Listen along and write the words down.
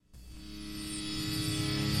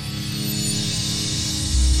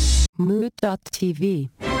Mood.tv.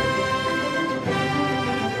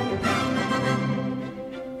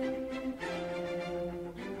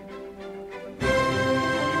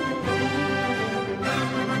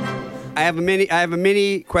 I have a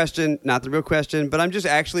mini question, not the real question, but I'm just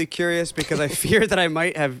actually curious because I fear that I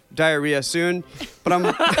might have diarrhea soon. But I'm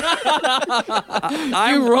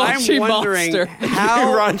wondering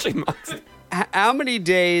how many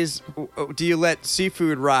days do you let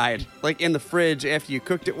seafood ride? Like in the fridge after you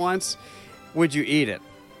cooked it once, would you eat it?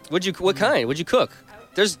 What kind? Would you cook?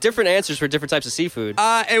 There's different answers for different types of seafood.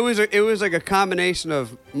 It was like a combination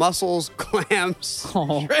of mussels, clams,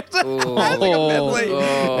 shrimp. It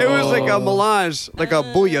was like a melange, like a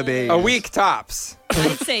bouillabaisse. A week tops.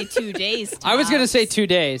 I'd say 2 days. Tops. I was going to say 2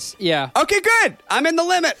 days. Yeah. Okay, good. I'm in the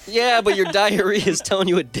limit. Yeah, but your diarrhea is telling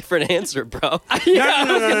you a different answer, bro.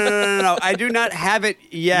 No. I do not have it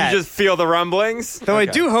yet. You just feel the rumblings? Though I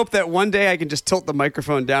do hope that one day I can just tilt the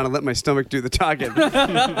microphone down and let my stomach do the talking.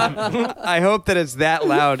 I hope that it's that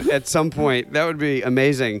loud at some point. That would be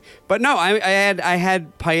amazing. But no, I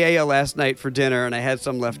had paella last night for dinner, and I had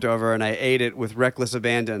some left over, and I ate it with reckless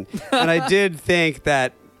abandon. And I did think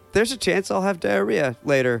that there's a chance I'll have diarrhea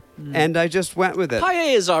later, and I just went with it.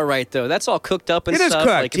 Paella is all right, though. That's all cooked up and stuff. It is cooked,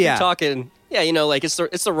 like, if you're talking, like it's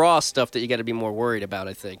the raw stuff that you got to be more worried about,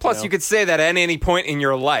 I think. Plus, you could say that at any point in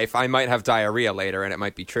your life, I might have diarrhea later, and it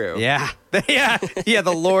might be true. Yeah. Yeah,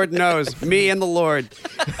 the Lord knows. Me and the Lord.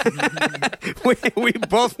 we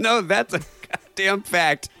both know that's a goddamn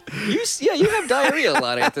fact. You have diarrhea a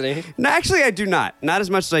lot, Anthony. No, actually, I do not. Not as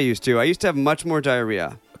much as I used to. I used to have much more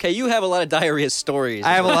diarrhea. Okay, you have a lot of diarrhea stories.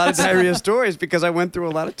 I have a lot of diarrhea stories because I went through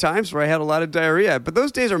a lot of times where I had a lot of diarrhea. But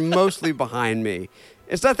those days are mostly behind me.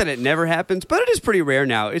 It's not that it never happens, but it is pretty rare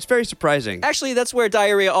now. It's very surprising. Actually, that's where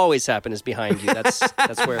diarrhea always happens, is behind you. That's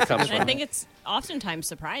where it comes from. I think it's oftentimes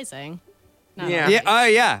surprising. Yeah.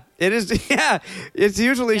 It is. Yeah. It's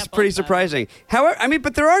usually pretty surprising. However,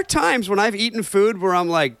 but there are times when I've eaten food where I'm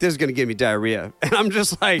like, this is going to give me diarrhea. And I'm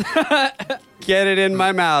just like, get it in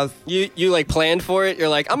my mouth. You like planned for it? You're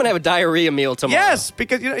like, I'm going to have a diarrhea meal tomorrow. Yes,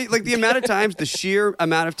 because, like the amount of times, the sheer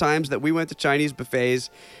amount of times that we went to Chinese buffets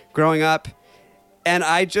growing up, and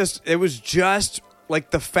it was just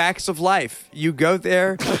like the facts of life. You go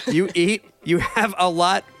there, you eat, you have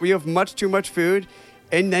much too much food,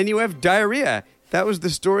 and then you have diarrhea. That was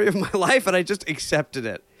the story of my life, and I just accepted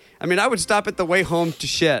it. I would stop at the way home to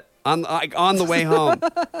shit on the way home.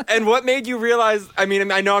 And what made you realize, I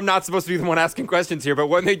know I'm not supposed to be the one asking questions here, but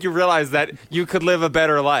what made you realize that you could live a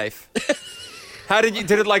better life? How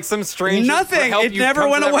did it like some strange... Nothing. It never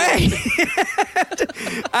went away.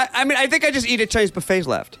 I think I just eat at Chinese buffets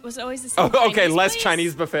left. Was it always the same place? Okay, less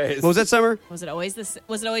Chinese buffets. What was that, Summer? Was it always the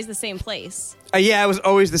same place? Yeah, it was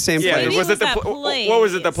always the same place. Maybe Was it what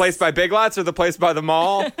was it, the place by Big Lots or the place by the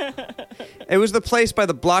mall? It was the place by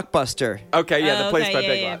the Blockbuster. Okay, yeah, the place by Big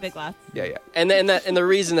Lots. Yeah, Big Lots. Yeah. And the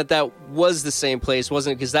reason that was the same place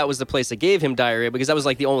wasn't because that was the place that gave him diarrhea, because that was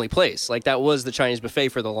like the only place. Like that was the Chinese buffet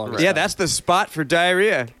for the longest time. That's the spot for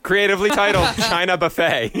diarrhea. Creatively titled China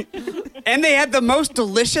Buffet. And they had the most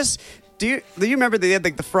delicious... Do you remember they had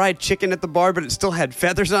like the fried chicken at the bar, but it still had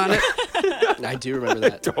feathers on it? I do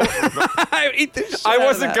remember that. I would eat this shit I out of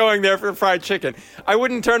wasn't that. going there for fried chicken. I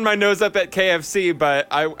wouldn't turn my nose up at KFC, but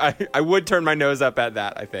I would turn my nose up at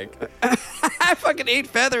that, I think. I fucking ate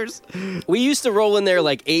feathers. We used to roll in there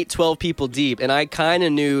like 8, 12 people deep, and I kind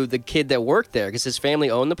of knew the kid that worked there because his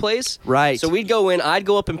family owned the place. Right. So we'd go in, I'd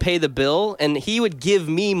go up and pay the bill, and he would give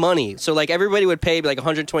me money. So like everybody would pay like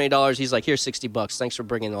 $120. He's like, here's $60. Thanks for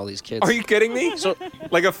bringing all these kids. Are you kidding me? So,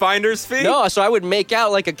 like a finder's fee? no, so I would make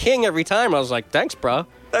out like a king every time. I was like, thanks, bro.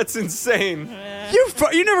 That's insane.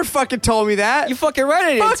 You never fucking told me that. You fucking right,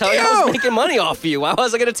 I didn't Fuck tell you. I was making money off of you. Why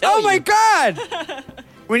was I going to tell you? Oh my God.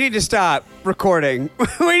 We need to stop recording.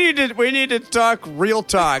 We need to talk real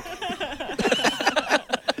talk.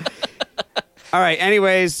 All right.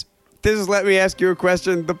 Anyways, this is Let Me Ask You a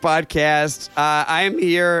Question, the podcast. I am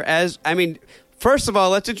here first of all,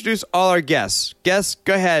 let's introduce all our guests. Guests,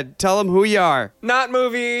 go ahead. Tell them who you are. Not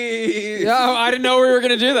movies. No, I didn't know we were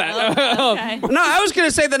going to do that. Okay. No, I was going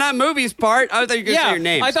to say the not movies part. I thought you were going to say your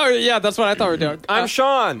names. That's what I thought we were doing. I'm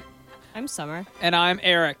Sean. I'm Summer. And I'm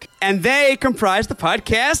Eric. And they comprise the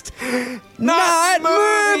podcast Not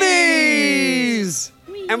Movies!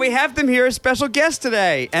 And we have them here as special guests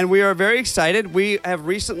today. And we are very excited. We have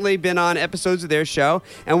recently been on episodes of their show,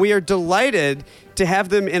 and we are delighted to have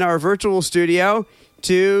them in our virtual studio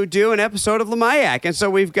to do an episode of Lamayak. And so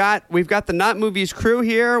we've got the Not Movies crew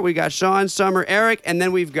here. We got Sean, Summer, Eric, and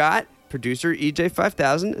then we've got producer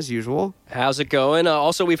EJ5000 as usual. How's it going?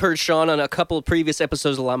 Also, we've heard Sean on a couple of previous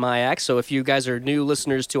episodes of La Mayak, so if you guys are new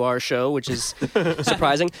listeners to our show, which is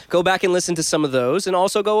surprising, go back and listen to some of those, and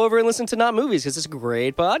also go over and listen to Not Movies, because it's a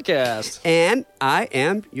great podcast. And I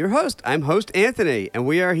am your host. I'm host Anthony, and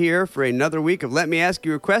we are here for another week of Let Me Ask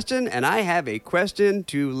You a Question, and I have a question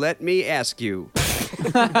to let me ask you.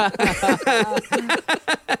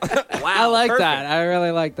 I like that. I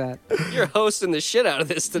really like that. You're hosting the shit out of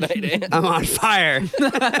this tonight, Ant. I'm on fire.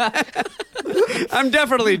 I'm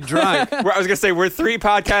definitely drunk. I was going to say, we're 3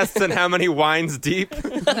 podcasts and how many wines deep?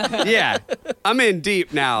 Yeah, I'm in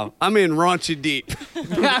deep now. I'm in raunchy deep.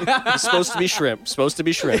 It's supposed to be shrimp. Supposed to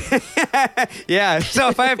be shrimp. Yeah, so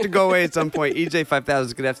if I have to go away at some point, EJ5000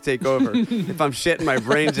 is going to have to take over if I'm shitting my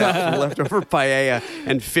brains out from leftover paella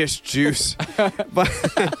and fish juice.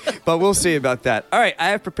 But we'll see about that. All right, I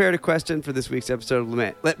have prepared a question for this week's episode of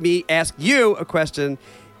Let Me Ask You a Question.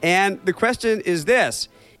 And the question is this.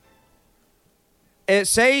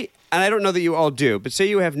 Say, and I don't know that you all do, but say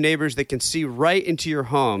you have neighbors that can see right into your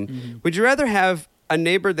home. Mm-hmm. Would you rather have a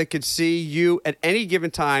neighbor that could see you at any given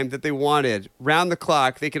time that they wanted, round the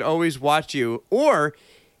clock, they could always watch you, or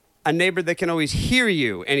a neighbor that can always hear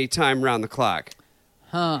you anytime round the clock?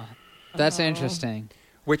 Huh. That's interesting.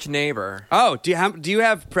 Which neighbor? Oh, do you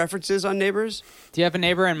have preferences on neighbors? Do you have a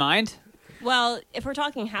neighbor in mind? Well, if we're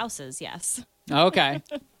talking houses, yes. Okay.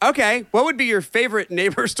 Okay, what would be your favorite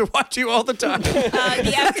neighbors to watch you all the time?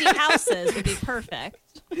 The empty houses would be perfect.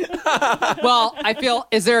 Well, I feel,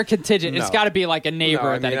 is there a contingent? It's No. got to be like a neighbor No,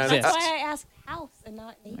 I that mean, That's exists. why I asked house and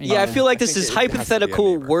not neighbor. Yeah, I feel like this I is think it has to be a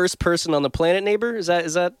hypothetical neighbor. worst person on the planet neighbor. Is that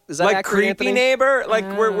Like accurate, creepy Anthony? neighbor? Like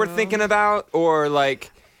we're thinking about? Or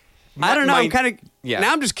like... I don't know. I'm kind of Yeah.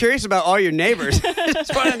 now. I'm just curious about all your neighbors. I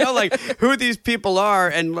just want to know like who these people are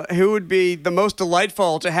and who would be the most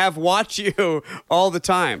delightful to have watch you all the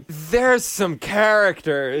time. There's some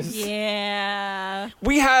characters. Yeah.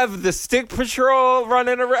 We have the stick patrol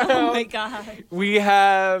running around. Oh my god. We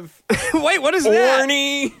have Wait, what is that?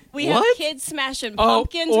 Orny. We What? have kids smashing Oh,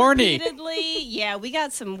 pumpkins Orny. repeatedly. Yeah, we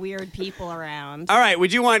got some weird people around. All right,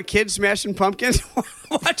 would you want kids smashing pumpkins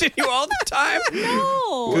watching you all the time?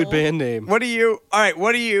 No. Good band name. What do you? All right,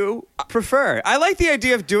 what do you prefer? I like the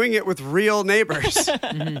idea of doing it with real neighbors.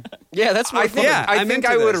 Yeah, that's more fun. Yeah, I I'm think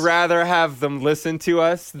into I would this. rather have them listen to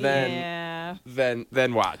us Yeah. than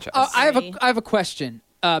watch us. I have a question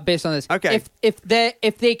based on this. Okay. If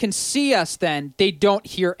they can see us, then they don't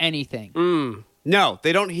hear anything. No,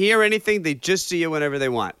 they don't hear anything. They just see you whenever they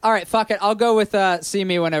want. All right, fuck it. I'll go with see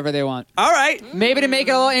me whenever they want. All right. Maybe to make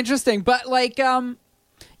it a little interesting, but like,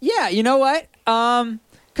 yeah, you know what?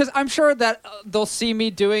 Because I'm sure that they'll see me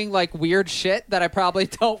doing like weird shit that I probably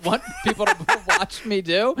don't want people to watch me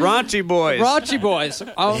do. Raunchy boys. Raunchy boys.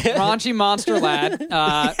 Oh, raunchy monster lad.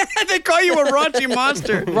 They call you a raunchy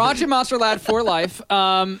monster. Raunchy monster lad for life.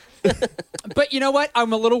 But you know what?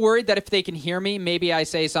 I'm a little worried that if they can hear me, maybe I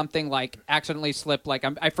say something like accidentally slip, like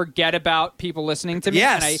I forget about people listening to me,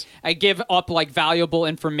 Yes. and I give up like valuable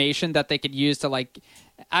information that they could use to like.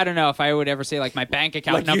 I don't know if I would ever say like my bank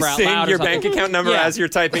account like number you out sing loud. your or something. bank account number Yeah. as you're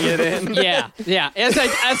typing it in. Yeah. As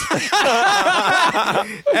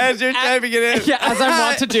As you're typing it in. yeah, as I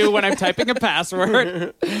want to do when I'm typing a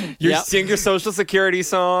password. You Yep. sing your social security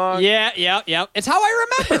song. Yeah. It's how I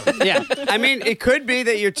remember. Yeah. I mean, it could be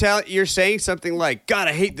that you're saying something like, God,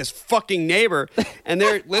 I hate this fucking neighbor. And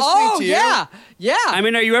they're listening Oh to you. yeah. I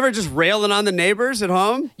mean, are you ever just railing on the neighbors at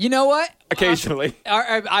home? You know what? Occasionally.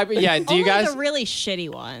 Yeah. Do Only you guys? the really shitty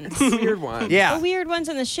ones. Weird one. Yeah. The weird ones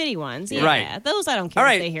and the shitty ones. Yeah. Right. Those I don't care All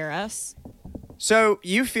right. if they hear us. So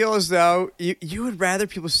you feel as though you would rather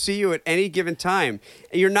people see you at any given time.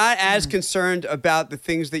 You're not as concerned about the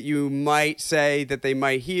things that you might say that they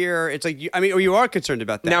might hear. It's like, or you are concerned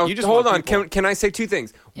about that. Now, you just hold want on. people- Can I say 2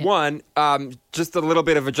 things? One, just a little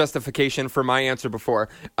bit of a justification for my answer before.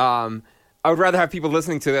 I would rather have people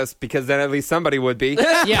listening to this because then at least somebody would be.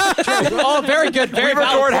 Yeah. True. Oh, very good. Very We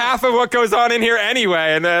record valid. half of what goes on in here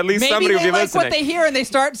anyway, and at least Maybe somebody would they be like listening. what they hear and they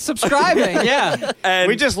start subscribing. Yeah. And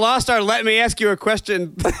We just lost our Let Me Ask You a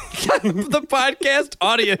Question, the podcast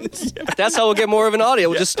audience. That's how we'll get more of an audio.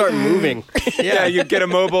 We'll just start moving. yeah, you get a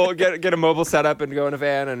mobile get a mobile setup and go in a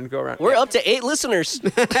van and go around. We're up to 8 listeners.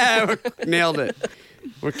 Nailed it.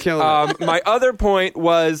 We're killing it. My other point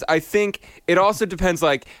was, I think it also depends,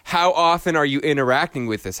 like, how often are you interacting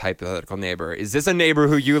with this hypothetical neighbor? Is this a neighbor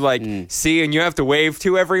who you, like, see and you have to wave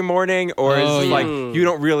to every morning? Or is it, like, you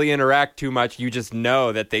don't really interact too much, you just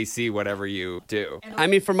know that they see whatever you do? I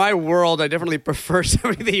mean, for my world, I definitely prefer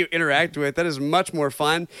somebody that you interact with. That is much more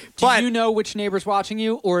fun. Do But you know which neighbor's watching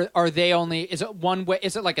you, or are they only? Is it one way?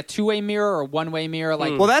 Is it like a two-way mirror or a one-way mirror?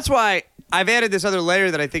 Like, well, that's why I've added this other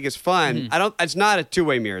layer that I think is fun. It's not a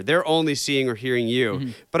two-way mirror. They're only seeing or hearing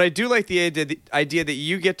you. But I do like the idea that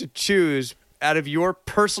you get to choose out of your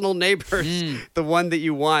personal neighbors the one that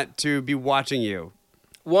you want to be watching you.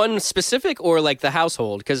 One specific or like the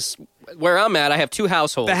household? Because where I'm at, I have two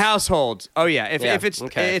households. The household. Oh yeah. If it's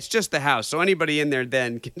okay. it's just the house, so anybody in there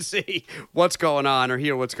then can see what's going on or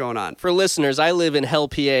hear what's going on. For listeners, I live in Hell,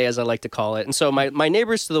 PA, as I like to call it. And so my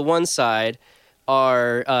neighbors to the one side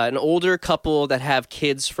are an older couple that have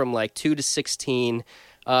kids from like 2 to 16.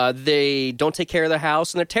 They don't take care of their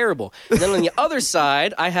house, and they're terrible. And then on the other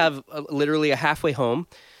side, I have literally a halfway home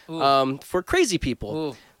for crazy people.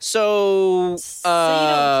 Ooh. So, So you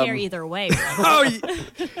don't care either way. Really.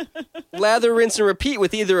 Oh, lather, rinse, and repeat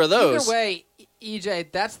with either of those. either way,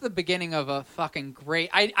 EJ, that's the beginning of a fucking great.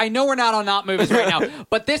 I know we're not on Not Movies right now,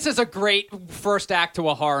 but this is a great first act to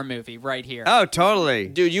a horror movie right here. oh, totally.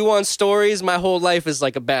 Dude, you want stories? My whole life is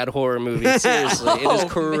like a bad horror movie. Seriously, it is Oh,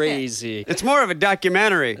 crazy. It's more of a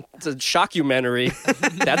documentary. It's a shockumentary.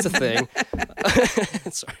 That's a thing.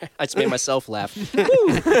 Sorry, I just made myself laugh.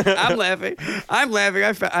 I'm laughing. I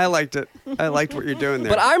liked it. I liked what you're doing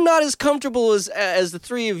there. But I'm not as comfortable as the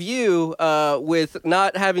three of you with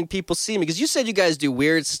not having people see me, because you said you guys do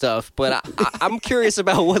weird stuff, but I'm curious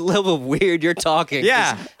about what level of weird you're talking. 'cause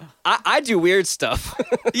Yeah. I do weird stuff.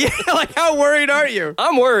 Yeah, like how worried are you?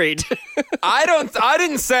 I'm worried. I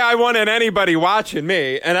didn't say I wanted anybody watching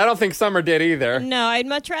me, and I don't think Summer did either. No, I'd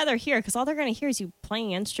much rather hear, because all they're going to hear is you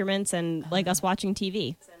playing instruments and like us watching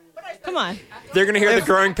TV. Come on. They're going to hear the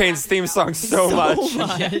Growing Pains theme song so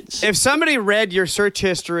much. If somebody read your search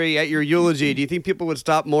history at your eulogy, do you think people would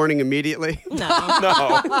stop mourning immediately? No.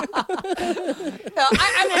 No.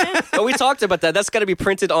 Oh, we talked about that. That's got to be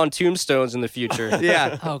printed on tombstones in the future.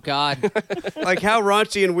 Yeah. Oh God. Like how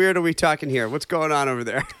raunchy and weird are we talking here? What's going on over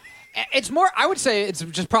there? It's more. I would say it's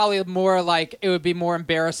just probably more like it would be more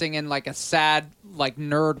embarrassing in like a sad, like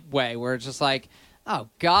nerd way, where it's just like, oh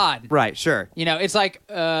God. Right, sure. You know, it's like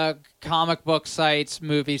comic book sites,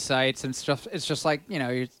 movie sites, and stuff. It's just like, you know,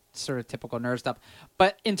 your sort of typical nerd stuff.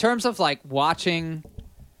 But in terms of like watching,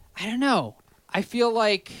 I don't know. I feel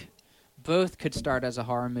like both could start as a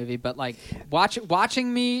horror movie, but like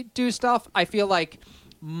watching me do stuff, I feel like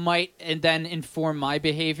might and then inform my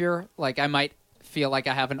behavior. Like I might feel like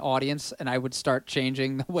I have an audience, and I would start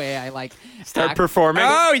changing the way I like Start act. performing.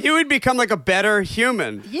 Oh, you would become like a better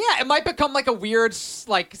human. Yeah, it might become like a weird,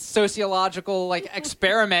 like sociological, like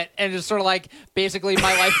experiment, and just sort of like basically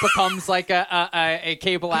my life becomes like a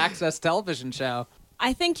cable access television show.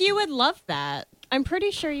 I think you would love that. I'm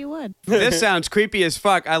pretty sure you would. This sounds creepy as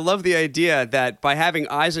fuck. I love the idea that by having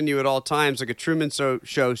eyes on you at all times, like a Truman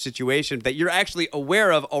Show situation that you're actually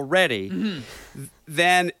aware of already,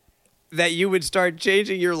 then that you would start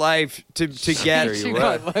changing your life to get Changing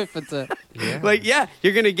my life into- like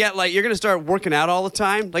you're gonna start working out all the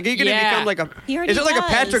time. Like you're gonna become like a He already is it like a was.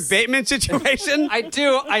 Patrick Bateman situation? I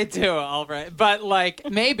do, all right, but like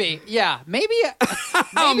maybe.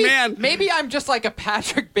 Oh, man. maybe I'm just like a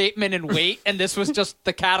Patrick Bateman in weight, and this was just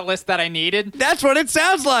the catalyst that I needed. That's what it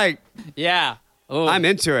sounds like. Yeah, Ooh. I'm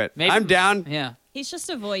into it. Maybe- I'm down. Yeah, He's just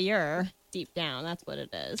a voyeur deep down. That's what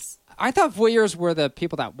it is. I thought voyeurs were the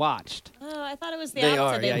people that watched. Oh, I thought it was the They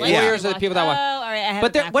opposite. are, They yeah, like yeah. to Voyeurs are the people that watch. Oh, all right. I have But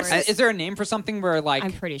it there, backwards. is there a name for something where like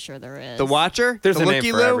I'm pretty sure there is. The Watcher? There's the a name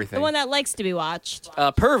Looky for Loo? everything. The one that likes to be watched.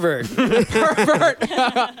 Pervert.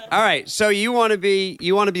 All right, so you want to be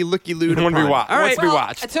Looky Loo. You want to be watched. All right. Wants to be Well,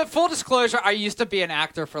 watched. To full disclosure, I used to be an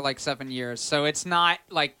actor for like 7 years, so it's not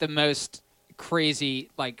like the most crazy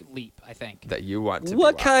like leap. I think. That you want to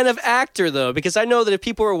What be kind of actor, though? Because I know that if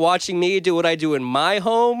people were watching me do what I do in my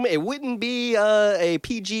home, it wouldn't be a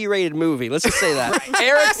PG-rated movie. Let's just say that.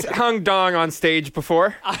 Eric's hung dong on stage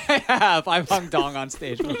before. I have. I've hung dong on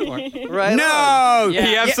stage before. Right? No. Yeah.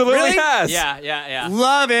 He absolutely really? has. Yeah.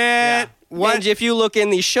 Love it. What And if you look in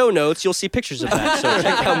the show notes, you'll see pictures of that. So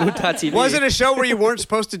check out Mood.tv. was it a show where you weren't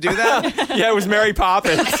supposed to do that? Yeah, it was Mary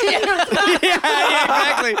Poppins.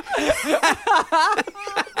 yeah, exactly.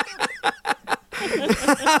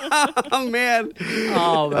 Oh man.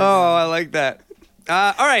 Oh, man. Oh, I like that.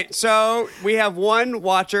 All right, so we have one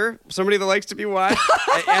watcher, somebody that likes to be watched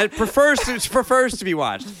and prefers to be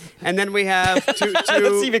watched, and then we have two.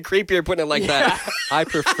 That's even creepier putting it like that. I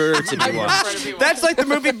prefer to be watched. That's like the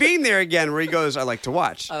movie Being There Again, where he goes, "I like to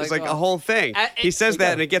watch." I like It's like to a watch. whole thing. He says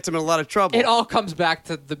that, and it gets him in a lot of trouble. It all comes back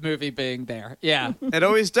to the movie being there. Yeah. It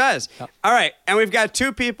always does. All right, and we've got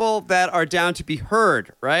two people that are down to be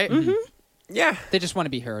heard, right? Mm-hmm. Yeah, They just want to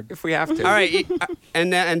be heard. if we have to. All right,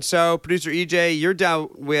 and so producer EJ, you're down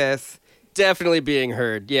with. Definitely being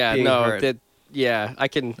heard. Yeah, Being no, heard. I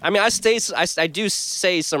can. I mean, I do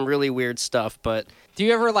say some really weird stuff, but Do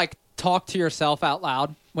you ever like talk to yourself out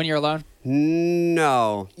loud when you're alone?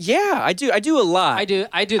 No. yeah, I do. I do a lot. I do.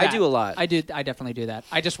 I do. That. I do a lot. I definitely do that.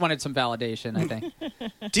 I just wanted some validation. I think.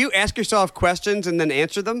 Do you ask yourself questions and then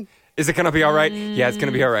answer them? Is it gonna be all right? Yeah, it's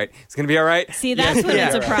gonna be all right. It's gonna be all right. See, that's when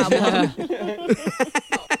it's a problem.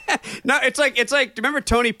 No, it's like. Do you remember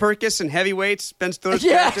Tony Perkis in Heavyweights, Ben Stiller's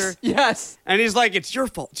Yes. character? Yes. And he's like, "It's your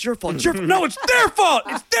fault. It's your fault. It's your fault." No, it's their fault.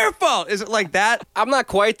 It's their fault. Is it like that? I'm not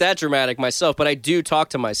quite that dramatic myself, but I do talk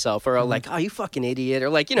to myself, or like, "Oh, you fucking idiot," or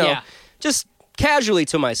like, Yeah. just casually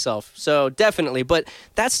to myself. So definitely, but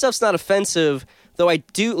that stuff's not offensive. Though I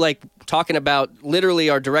do like talking about literally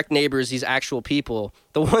our direct neighbors, these actual people.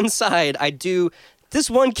 The one side I do. This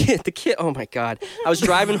one kid, oh my God. I was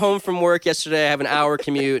driving home from work yesterday. I have an hour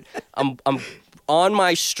commute. I'm on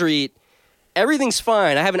my street. Everything's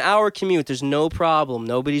fine. I have an hour commute. There's no problem.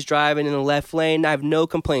 Nobody's driving in the left lane. I have no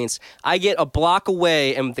complaints. I get a block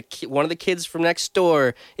away, and one of the kids from next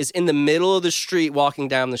door is in the middle of the street walking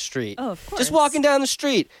down the street. Oh, of course. Just walking down the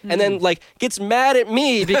street. And then, like, gets mad at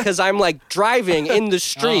me because I'm, like, driving in the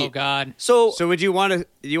street. Oh God. So would you want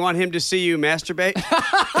him to see you masturbate?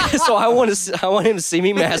 So I want him to see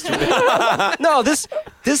me masturbate. No, this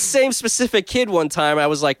same specific kid one time I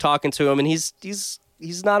was like talking to him, and he's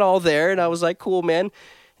not all there, and I was like, "Cool, man." And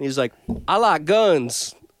he's like, "I like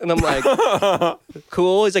guns." And I'm like,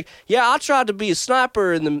 "Cool." He's like, "Yeah, I tried to be a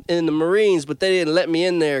sniper in the Marines, but they didn't let me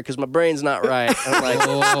in there because my brain's not right." And I'm like,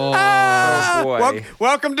 Oh boy.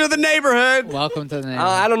 Welcome to the neighborhood. Welcome to the neighborhood.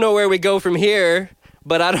 I don't know where we go from here,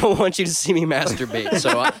 but I don't want you to see me masturbate. So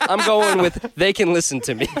I'm going with they can listen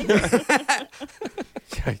to me.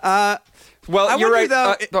 Well, I you're wonder,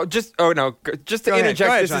 right. though, Just to Go ahead,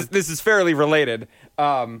 interject, Sean. this is fairly related.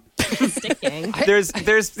 Sticking.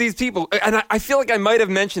 There's these people, and I feel like I might have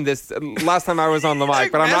mentioned this last time I was on the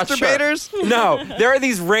mic, but I'm not sure. Masturbators? No, there are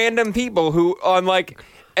these random people who on like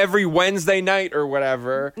every Wednesday night or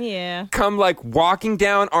whatever Yeah. come like walking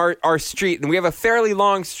down our street, and we have a fairly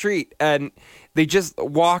long street, and they just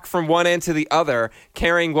walk from one end to the other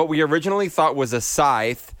carrying what we originally thought was a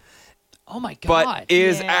scythe, Oh my but God.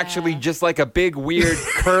 is Yeah. actually just like a big weird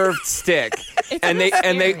curved stick. And they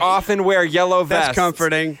scary. often wear yellow vests. That's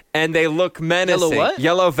comforting. And they look menacing. Yellow what?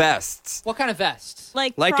 Yellow vests. What kind of vests?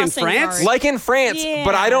 Like in crossing France? guard. Like in France,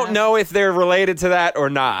 but I don't Yeah. know if they're related to that or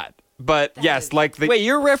not. But yes, like the Wait,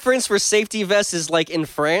 your reference for safety vests is like in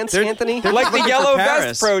France, Anthony? they're What like the looking yellow for Paris.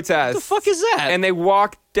 vest protest. the fuck is that? And they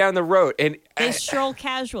walk down the road and They stroll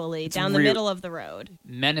casually down the real- middle of the road.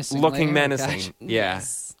 Menacing. looking menacing. Yeah.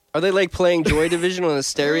 Yes. Are they like playing Joy Division on a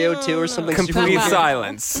stereo too or something? super Complete weird?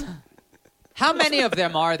 silence. How many of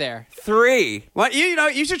them are there? 3. Well,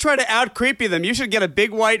 you should try to out creepy them. You should get a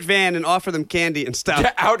big white van and offer them candy and stuff.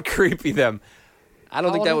 To out creepy them. I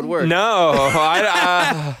don't think that would work. No,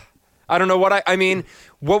 I don't know what I mean.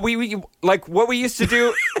 What we used to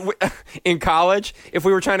do in college, if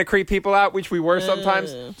we were trying to creep people out, which we were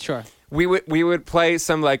sometimes, Sure. we would play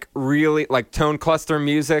some like really like tone cluster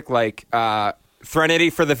music, like Threnody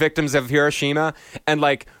for the Victims of Hiroshima, and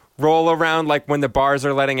like roll around like when the bars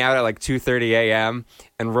are letting out at like 2:30 a.m.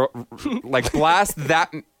 and like blast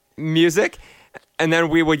that music. And then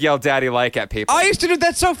we would yell "Daddy like" at people. I used to do.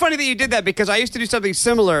 That's so funny that you did that because I used to do something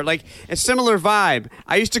similar, like a similar vibe.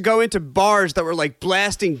 I used to go into bars that were like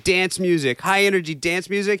blasting dance music, high energy dance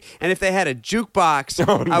music, and if they had a jukebox,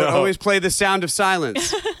 I would always play The Sound of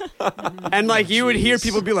Silence. And like you would hear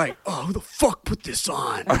people be like, "Oh, who the fuck put this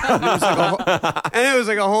on?" And it was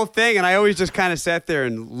like a whole thing, and I always just kind of sat there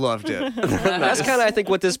and loved it. That's kind of, I think,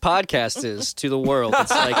 what this podcast is to the world.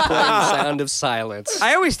 It's like playing the Sound of Silence.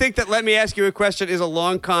 I always think that "Let Me Ask You a Question" is a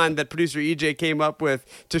long con that producer EJ came up with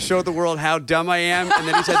to show the world how dumb I am, and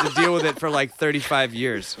then he's had to deal with it for like 35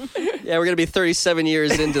 years. Yeah, we're going to be 37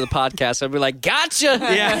 years into the podcast. I'll be like, gotcha!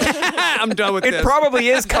 Yeah, I'm done with It this. probably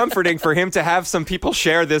is comforting for him to have some people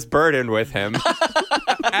share this burden with him.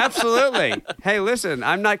 Absolutely. Hey, listen,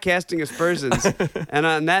 I'm not casting aspersions. And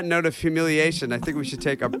on that note of humiliation, I think we should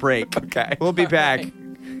take a break. Okay. We'll be back.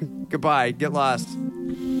 Goodbye. Get lost.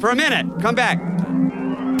 For a minute. Come back.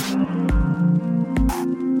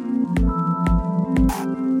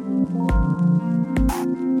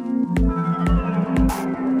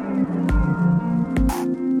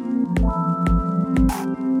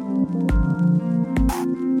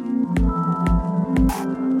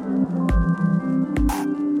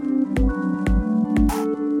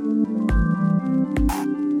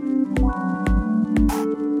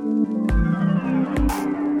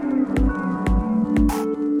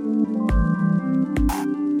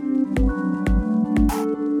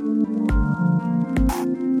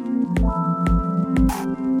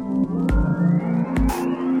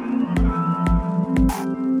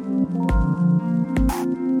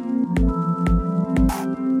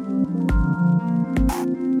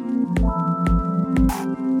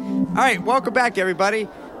 All right, welcome back, everybody.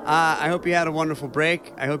 I hope you had a wonderful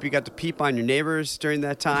break. I hope you got to peep on your neighbors during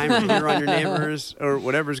that time, or hear on your neighbors, or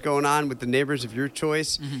whatever's going on with the neighbors of your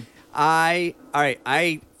choice.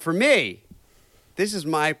 For me, this is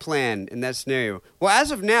my plan in that scenario. Well, as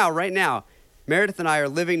of now, right now, Meredith and I are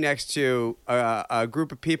living next to a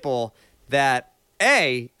group of people that,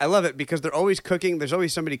 I love it because they're always cooking. There's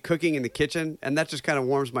always somebody cooking in the kitchen, and that just kind of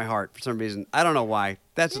warms my heart for some reason. I don't know why.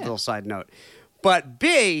 That's a little side note. But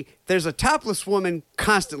B, there's a topless woman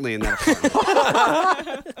constantly in that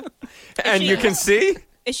apartment. And you can see?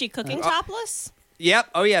 Is she cooking topless? Yep.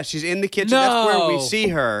 Oh, yeah. She's in the kitchen. No. That's where we see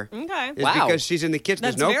her. Okay. Is Wow. because she's in the kitchen.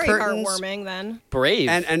 That's There's no very curtains. heartwarming then. Brave.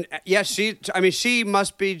 And yeah, she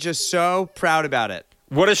must be just so proud about it.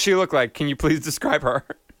 What does she look like? Can you please describe her?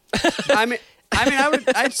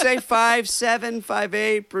 I'd say 5'7",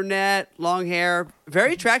 5'8", brunette, long hair,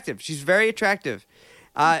 very attractive. She's very attractive.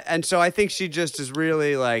 And so I think she just is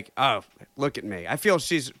really like, oh, look at me. I feel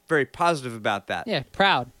she's very positive about that. Yeah,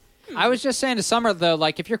 proud. I was just saying to Summer though,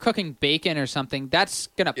 like if you're cooking bacon or something, that's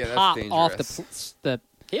gonna Yeah, that's pop off dangerous. the.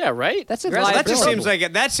 yeah, right? That's a Well, that just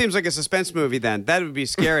liability. seems like a suspense movie. Then that would be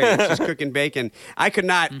scary. If she's cooking bacon. I could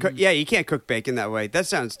not. Yeah, you can't cook bacon that way. That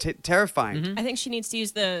sounds terrifying. I think she needs to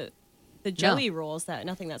use the Joey rules that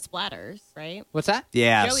nothing that splatters, right? What's that?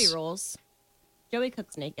 Yes. Joey rules. Joey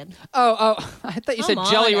cooks naked. Oh! I thought you Come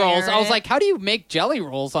said jelly on, rolls. I was Eric. like, how do you make jelly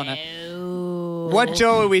rolls on it? What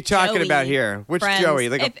Joey are we talking Joey. about here? Which Friends. Joey?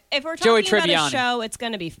 Like if we're Joey talking about Tribbiani. a show, it's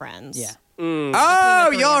going to be Friends. Yeah. oh,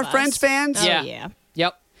 three y'all of are Friends us. fans? Oh, Yeah. yeah.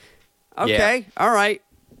 Yep. Okay. All right.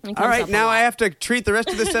 It All comes right. up a Now lot. I have to treat the rest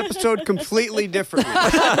of this episode completely differently.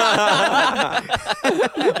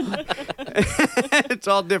 It's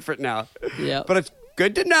all different now. Yep. But it's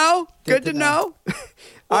good to know. Good to know.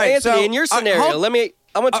 All right, Anthony, so, in your scenario, hold- I'm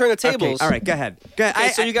going to turn the okay, tables. all right, go ahead. Go ahead. Okay,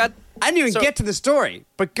 so you got... I didn't even so- get to the story,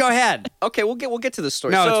 but go ahead. Okay, we'll get to the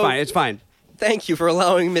story. No, So, it's fine. It's fine. Thank you for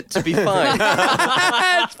allowing it to be fine.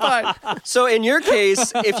 It's fine. So in your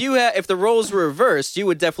case, if the roles were reversed, you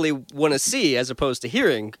would definitely want to see as opposed to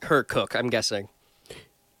hearing her cook, I'm guessing.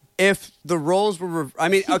 If the roles were,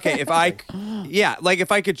 if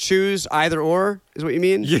I could choose either or, is what you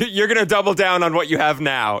mean? You're going to double down on what you have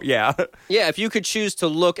now. Yeah. Yeah, if you could choose to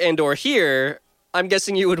look and or hear, I'm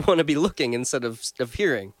guessing you would want to be looking instead of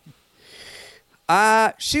hearing.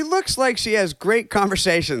 She looks like she has great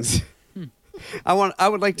conversations. I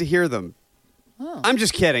would like to hear them. I'm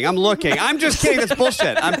just kidding. I'm looking. I'm just kidding. That's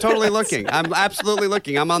bullshit. I'm totally looking. I'm absolutely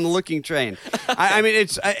looking. I'm on the looking train.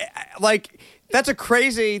 That's a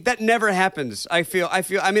crazy. That never happens. I've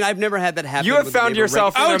never had that happen. You have with a found neighbor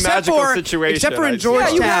yourself right- in a except magical for- situation, Except for in I see. Georgetown.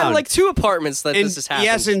 Yeah, you have like 2 apartments that this has happened.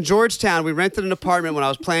 Yes, in Georgetown, we rented an apartment when I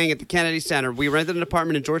was playing at the Kennedy Center. We rented an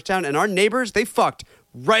apartment in Georgetown, and our neighbors, they fucked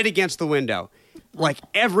right against the window. Like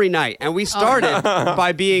every night. And we started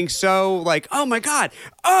by being so like, oh my God.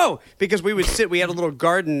 Oh, because we had a little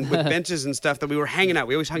garden with benches and stuff that we were hanging out.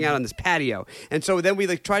 We always hung out on this patio. And so then we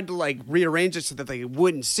tried to rearrange it so that they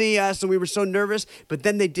wouldn't see us. And we were so nervous, but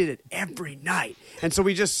then they did it every night. And so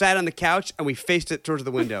we just sat on the couch and we faced it towards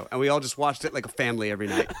the window and we all just watched it like a family every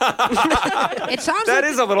night. It sounds That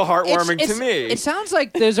like is a little heartwarming it's- to me. It sounds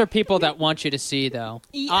like those are people that want you to see, though.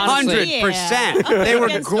 Yeah. Honestly. 100%. Yeah. They were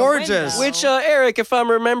Against the gorgeous. window. Which, Eric, if I'm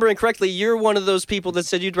remembering correctly, you're one of those people that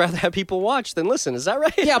said you'd rather have people watch than listen. Is that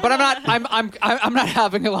right? Yeah, but I'm not. I'm not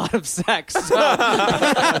having a lot of sex. So.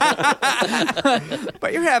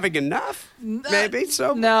 But you're having enough, maybe.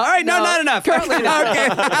 So no, all right, no, no. not enough. Currently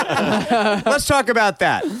Okay, let's talk about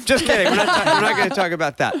that. Just kidding. We're not going to talk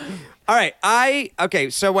about that. All right,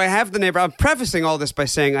 So I have the neighbor. I'm prefacing all this by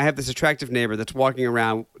saying I have this attractive neighbor that's walking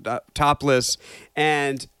around topless,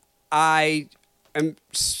 and I am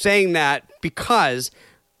saying that because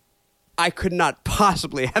I could not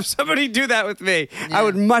possibly have somebody do that with me. Yeah. I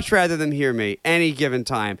would much rather them hear me any given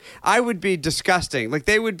time. I would be disgusting. Like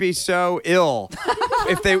they would be so ill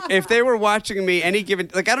if they were watching me any given.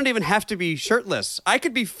 Like I don't even have to be shirtless. I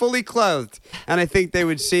could be fully clothed, and I think they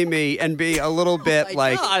would see me and be a little bit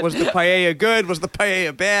my like, God. was the paella good? Was the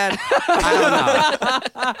paella bad?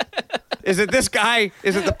 I don't know. Is it this guy?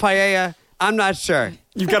 Is it the paella? I'm not sure.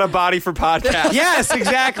 You've got a body for podcast. Yes,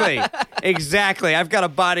 exactly. Exactly. I've got a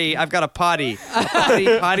body. I've got a potty.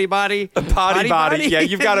 Potty body. A potty body. Yeah,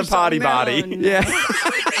 you've got a There's potty something body. there.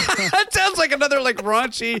 Yeah. That sounds like another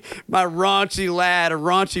raunchy lad, a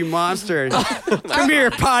raunchy monster. Come here,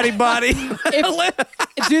 potty body.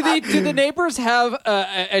 do the neighbors have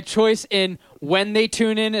a choice in when they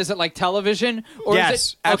tune in? Is it like television? Or Yes,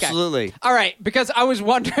 is it, okay. absolutely. All right, because I was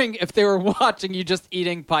wondering if they were watching you just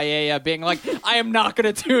eating paella, being like, I am not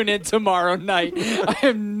going to tune in tomorrow night. I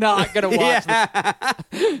am not going to watch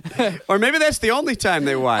this. Or maybe that's the only time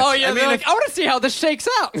they watch. Oh, yeah, I they're mean, like, I want to see how this shakes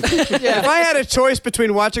out. if I had a choice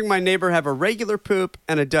between watching my neighbor have a regular poop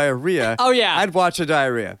and a diarrhea, Oh, yeah. I'd watch a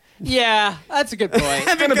diarrhea. Yeah, that's a good point. It's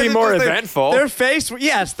going to Because be more it's just eventful. Their face,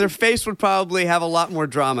 yes, their face would probably have a lot more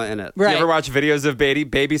drama in it. Right. You ever watch videos of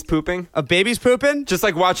babies pooping? A baby's pooping? Just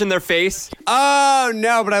like watching their face. Oh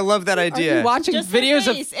no, but I love that Are idea. you watching Just videos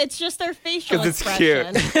their of... face. It's just their facial 'Cause it's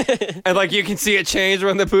expression. And like you can see it change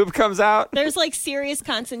when the poop comes out. There's like serious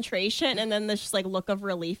concentration, and then there's just like look of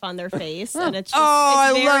relief on their face, and it's just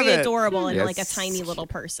Oh, it's I love very it. adorable and Yes. like a tiny little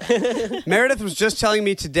person. Meredith was just telling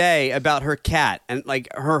me today about her cat and like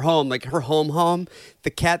her home, the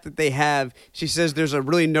cat that they have. She says there's a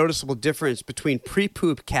really noticeable difference between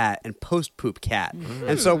pre-poop cat and post-poop cat.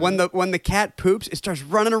 And so when the cat poops, it starts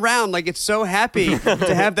running around like it's so happy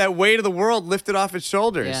to have that weight of the world lifted off its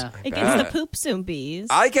shoulders. Yeah. It gets the poop zombies.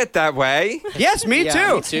 I get that way. Yes, me Yeah,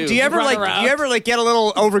 too. me too. Do you ever Run around. get a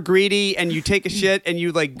little over greedy and you take a shit and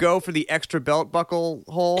you like go for the extra belt buckle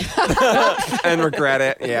hole? And regret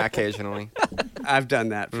it. Yeah, occasionally. I've done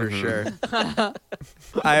that for sure.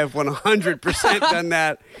 I have 100% done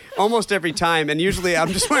that almost every time, and usually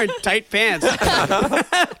I'm just wearing tight pants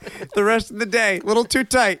the rest of the day, a little too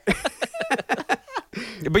tight.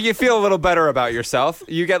 But you feel a little better about yourself.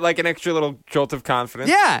 You get like an extra little jolt of confidence.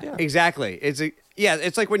 Yeah, exactly.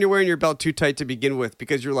 It's like when you're wearing your belt too tight to begin with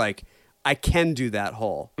because you're like, I can do that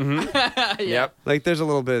hole. Yep. Like there's a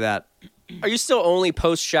little bit of that. Are you still only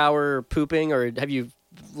post-shower pooping, or have you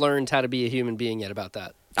learned how to be a human being yet about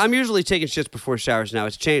that? I'm usually taking shits before showers now.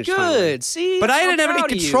 It's changed. finally. Good. See? But I I'm didn't have proud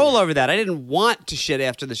any of you. control over that. I didn't want to shit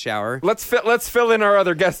after the shower. Let's fill in our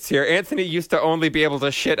other guests here. Anthony used to only be able to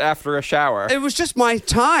shit after a shower. It was just my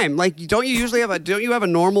time. Like, don't you have a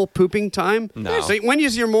normal pooping time? No. So when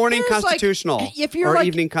is your morning There's, like, constitutional if you're, or like,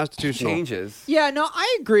 evening constitutional? Changes. Yeah, no,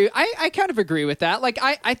 I agree. I kind of agree with that. Like,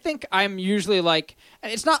 I think I'm usually like,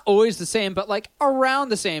 and it's not always the same, but like around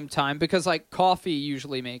the same time because like coffee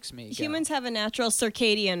usually makes me go. Humans have a natural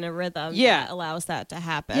circadian rhythm Yeah. that allows that to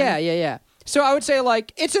happen. Yeah. So I would say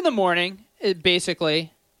like it's in the morning,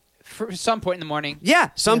 basically, for some point in the morning.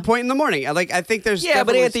 Yeah, some point in the morning. I think there's Yeah,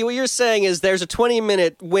 but definitely- Anthony, what you're saying is there's a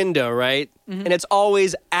 20-minute window, right? Mm-hmm. And it's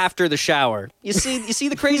always after the shower. You see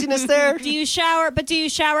the craziness there? Do you shower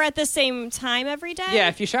at the same time every day? Yeah,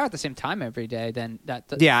 if you shower at the same time every day, then that.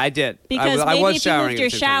 Yeah, I did. Because I maybe was if you showering moved at your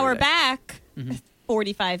the same time shower every day. back Mm-hmm.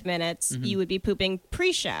 45 minutes, you would be pooping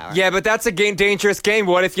pre-shower. Yeah, but that's a dangerous game.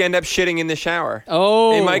 What if you end up shitting in the shower?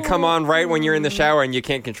 Oh, It might come on right when you're in the shower and you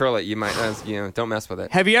can't control it. You might, don't mess with it.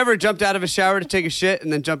 Have you ever jumped out of a shower to take a shit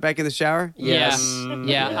and then jump back in the shower? Yes.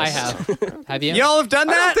 Yeah, I Yes. have. Have you? Y'all have done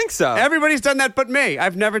I that? don't think so. Everybody's done that but me.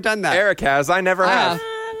 I've never done that. Eric has. I never I have. have.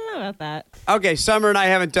 I don't know about that. Okay, Summer and I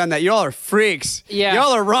haven't done that. Y'all are freaks. Yeah.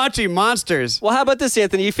 Y'all are raunchy monsters. Well, how about this,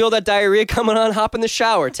 Anthony? You feel that diarrhea coming on, hop in the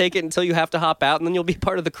shower. Take it until you have to hop out, and then you'll be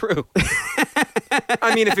part of the crew.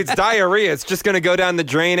 I mean, if it's diarrhea, it's just going to go down the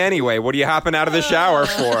drain anyway. What are you hopping out of the shower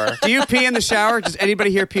for? Do you pee in the shower? Does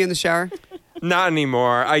anybody here pee in the shower? Not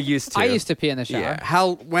anymore. I used to. I used to pee in the shower. Yeah.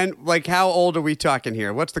 How old are we talking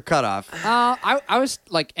here? What's the cutoff? I was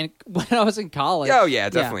like when I was in college. Oh, yeah,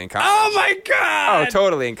 definitely in college. Oh my god! Oh,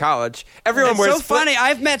 totally in college. Everyone It's wears so funny.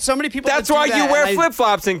 I've met so many people. That's that do why that, you wear and I-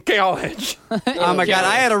 flip-flops in college. Oh my god!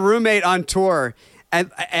 I had a roommate on tour,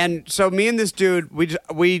 and so me and this dude,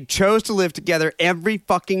 we chose to live together every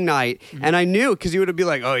fucking night, and I knew because he would be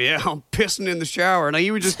like, "Oh yeah, I'm pissing in the shower," and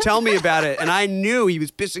he would just tell me about it, and I knew he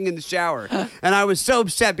was pissing in the shower, and I was so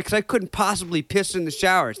upset because I couldn't possibly piss in the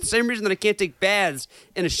shower. It's the same reason that I can't take baths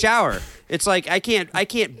in a shower. It's like I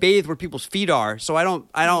can't bathe where people's feet are, so I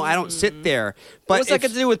don't sit there. But What's that got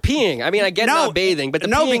to do with peeing? I mean, I get not bathing, but the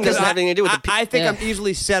peeing because doesn't have anything to do with the peeing. I think Yeah. I'm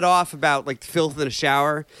easily set off about like the filth in a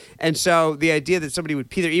shower, and so the idea that somebody would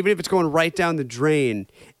pee there, even if it's going right down the drain,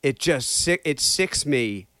 it sicks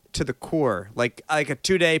me to the core, like a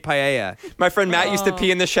 2-day paella. My friend Matt used to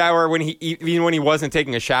pee in the shower even when he wasn't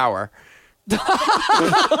taking a shower.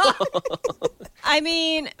 I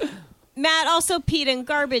mean, Matt also peed in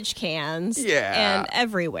garbage cans. Yeah. And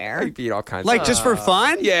everywhere. He peed all kinds. Like of just for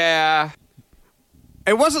fun? Yeah.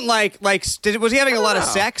 It wasn't like was he having a lot of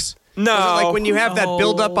sex? No. Was it like when you have that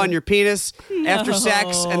buildup on your penis after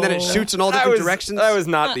sex, and then it shoots in all different directions? That was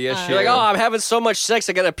not the issue. You're like, oh, I'm having so much sex,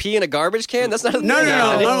 I got to pee in a garbage can? That's not a no,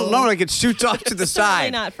 thing. like it shoots off to the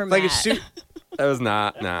side. not for like Matt. it That was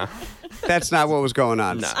not. No. That's not what was going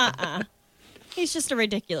on. No. He He's just a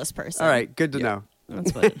ridiculous person. All right, good to know.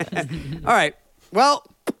 That's what it is. All right. Well,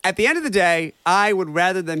 at the end of the day, I would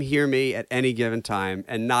rather them hear me at any given time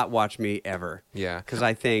and not watch me ever. Yeah. Because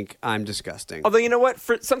I think I'm disgusting. Although, you know what?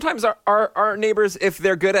 Sometimes our neighbors, if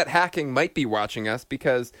they're good at hacking, might be watching us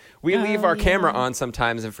because we leave our camera on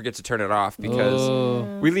sometimes and forget to turn it off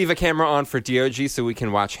because we leave a camera on for DOG so we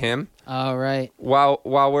can watch him All right. while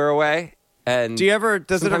we're away. And Does it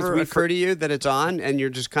sometimes ever we occur to you that it's on and you're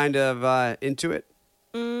just kind of into it?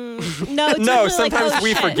 No, it's No, usually like, sometimes oh,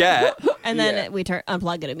 we shit. forget. And then we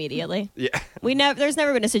unplug it immediately. Yeah. There's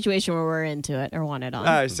never been a situation where we're into it or want it on.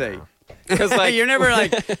 I see. Because, like, You're never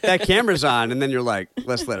like, that camera's on, and then you're like,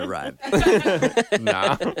 let's let it ride.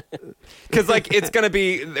 nah. Because, like, it's going to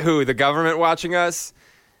be the government watching us,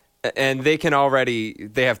 and they already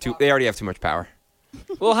have too much power.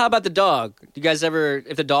 Well, how about the dog? You guys ever,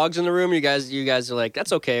 if the dog's in the room, you guys are like,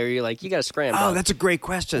 that's okay, or you're like, you got to scram. Oh, dog. that's a great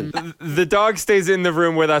question. The dog stays in the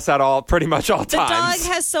room with us at pretty much all The times.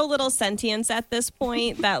 dog has so little sentience at this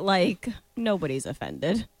point that like nobody's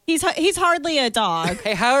offended. He's hardly a dog.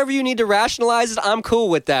 Hey, however you need to rationalize it, I'm cool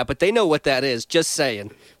with that. But they know what that is. Just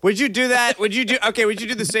saying. Would you do that? Would you do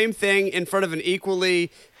the same thing in front of an equally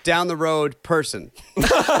down the road person?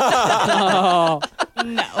 No.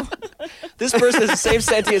 This person has the same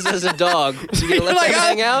sentience as a dog. So you gonna let them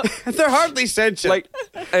hang out? They're hardly sentient.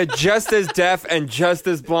 Like, just as deaf and just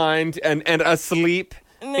as blind and asleep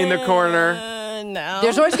in the corner. No.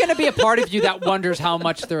 There's always going to be a part of you that wonders how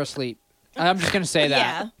much they're asleep. I'm just going to say that.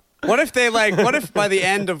 Yeah. What if by the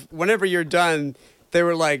end of whenever you're done, they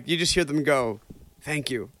were like, you just hear them go, thank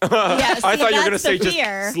you. Yeah, I thought you were going to say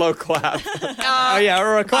just slow clap. Oh yeah,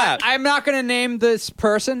 or a clap. I'm not going to name this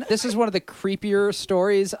person. This is one of the creepier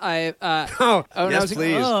stories I. Yes,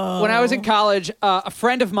 please. When I was in college, a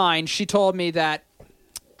friend of mine, she told me that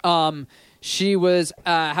she was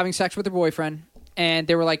having sex with her boyfriend, and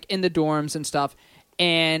they were like in the dorms and stuff.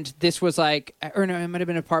 And this was like, or no, it might have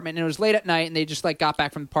been an apartment, and it was late at night, and they just like got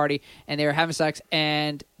back from the party, and they were having sex,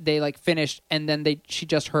 and they like finished, and then she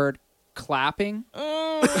just heard clapping.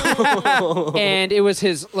 And it was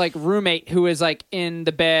his like roommate who was like in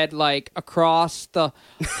the bed like across the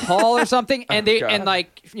hall or something, and they God. and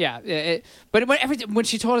like but when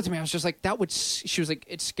she told it to me, I was just like, she was like,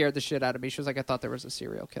 it scared the shit out of me. She was like, I thought there was a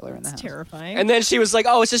serial killer in the house. Terrifying. And then she was like,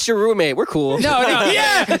 "Oh, it's just your roommate. We're cool." No,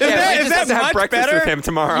 Yeah, We is just have that to have much breakfast better? with him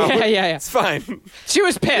tomorrow. Yeah. It's fine. She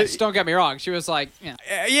was pissed. Don't get me wrong. She was like, yeah.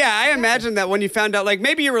 Yeah, I imagine that when you found out, like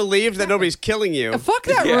maybe you're relieved that nobody's killing you. Fuck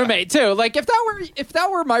that Yeah. roommate too. Like if that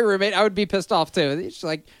were my roommate, I would be pissed off too. It's just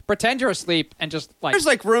like pretend you're asleep and just like There's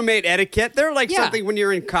like roommate etiquette. They're like Yeah. something when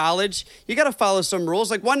you're in college. You got to follow some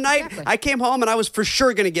rules. Like one night, I came home and I was for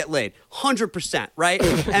sure going to get laid. 100%, right?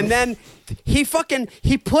 And then he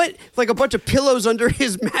put like a bunch of pillows under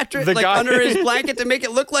his mattress, The like guy. under his blanket to make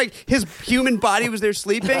it look like his human body was there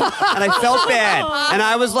sleeping. And I felt bad. And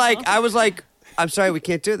I was like, I'm sorry, we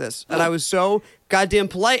can't do this. And I was so goddamn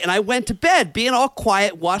polite. And I went to bed being all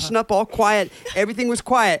quiet, washing up all quiet. Everything was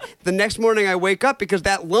quiet. The next morning I wake up because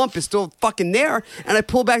that lump is still fucking there. And I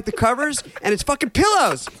pull back the covers and it's fucking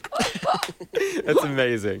pillows. That's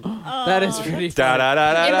amazing. that is pretty Da, funny. da,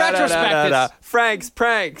 da, da, In da, da, retrospect, da, da. it's- Frank's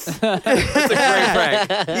pranks. That's a great prank.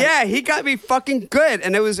 Yeah, he got me fucking good.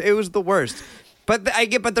 And it was the worst. But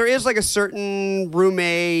but there is like a certain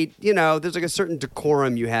roommate, there's like a certain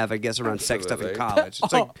decorum you have, I guess, around sex stuff in Absolutely. college.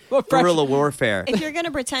 It's like well, guerrilla warfare. if you're going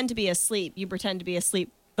to pretend to be asleep, you pretend to be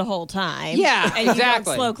asleep the whole time. Yeah, and you exactly.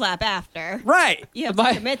 don't slow clap after. Right. You have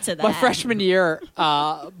to commit to that. My freshman year,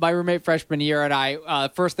 my roommate freshman year and I,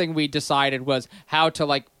 first thing we decided was how to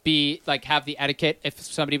have the etiquette if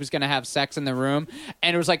somebody was going to have sex in the room.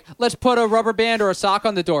 And it was like, let's put a rubber band or a sock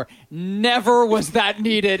on the door. Never was that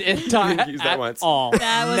needed in time Didn't use that at once. all.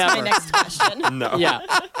 That was Never. my next question. No.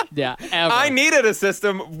 Yeah, ever. I needed a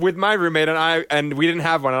system with my roommate, and we didn't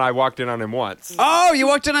have one, and I walked in on him once. Oh, you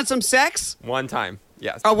walked in on some sex? One time.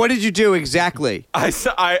 Yes. Oh, what did you do exactly?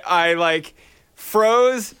 I like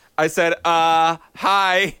froze. I said,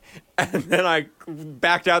 hi. And then I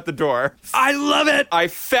backed out the door. I love it. I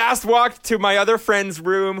fast walked to my other friend's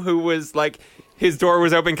room who was like, his door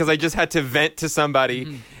was open because I just had to vent to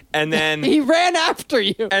somebody. And then He ran after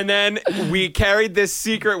you. and then we carried this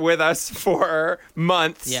secret with us for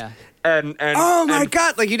months. Yeah. And Oh my and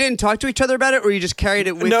God! Like you didn't talk to each other about it, or you just carried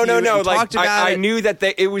it with you? no. And Like talked about I it? knew that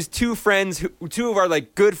it was two of our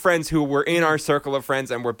like good friends who were in our circle of friends,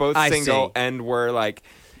 and we're both I single, see. and were like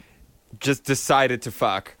just decided to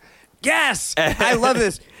fuck. Yes, I love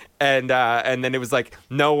this. and then it was like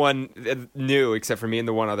no one knew except for me and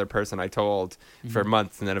the one other person I told for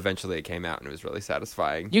months, and then eventually it came out, and it was really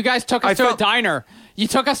satisfying. You guys took us to a diner. You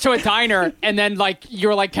took us to a diner, and then like you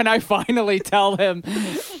were like, "Can I finally tell him?"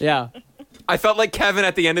 Yeah. I felt like Kevin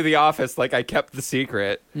at the end of The Office, like I kept the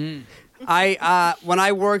secret. When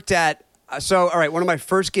I worked at one of my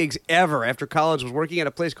first gigs ever after college was working at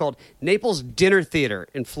a place called Naples Dinner Theater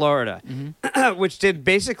in Florida, which did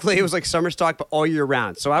basically, it was like summer stock, but all year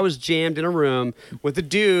round. So I was jammed in a room with a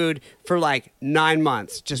dude for like 9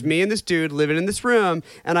 months, just me and this dude living in this room.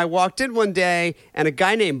 And I walked in one day, and a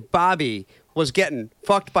guy named Bobby was getting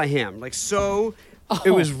fucked by him, like so.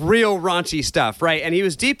 It was real raunchy stuff, right? And he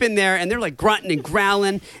was deep in there, and they're like grunting and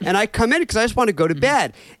growling. And I come in because I just want to go to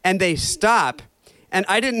bed, and they stop, and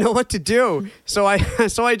I didn't know what to do, so I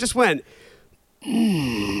just went.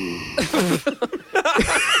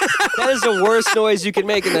 That is the worst noise you can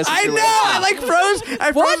make in this I situation. know.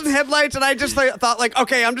 I froze in headlights, and I just thought like,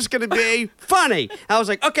 okay, I'm just gonna be funny. I was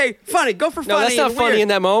like, okay, funny, go for funny. No, that's not and funny weird. in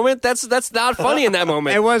that moment. That's not funny in that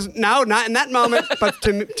moment. It was not in that moment, but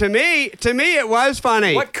to me, it was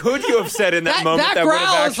funny. What could you have said in that moment that would have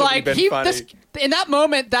growl is actually like been funny? in that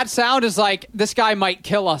moment. That sound is like this guy might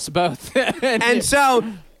kill us both. And so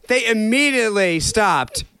they immediately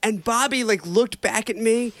stopped, and Bobby like looked back at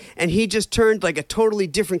me, and he just turned like a totally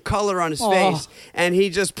different color on his face, and he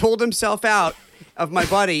just pulled himself out of my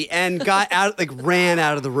buddy and got out, like ran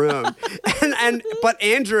out of the room. But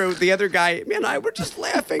Andrew, the other guy, me and I were just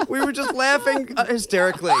laughing. We were just laughing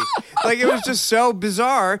hysterically. Like it was just so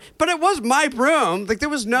bizarre. But it was my room. Like there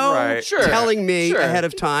was no Right. telling me ahead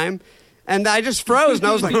of time. And I just froze, and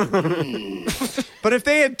I was like, But if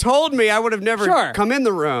they had told me, I would have never come in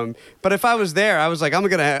the room. But if I was there, I was like, I'm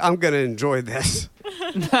gonna enjoy this.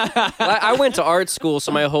 I went to art school,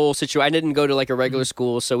 so my whole situation, I didn't go to like a regular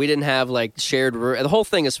school, so we didn't have like shared room. The whole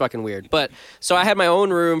thing is fucking weird. But so I had my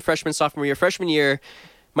own room freshman, sophomore year. Freshman year,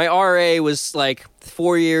 my RA was like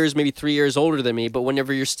 4 years, maybe 3 years older than me. But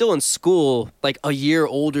whenever you're still in school, like a year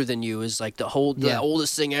older than you is like the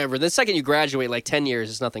oldest thing ever. The second you graduate, like 10 years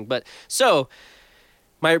is nothing. But so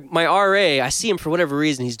my RA, I see him for whatever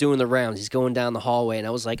reason. He's doing the rounds. He's going down the hallway, and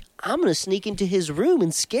I was like, I'm gonna sneak into his room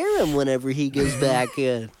and scare him whenever he goes back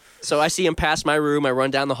in. So I see him pass my room. I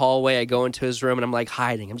run down the hallway. I go into his room, and I'm like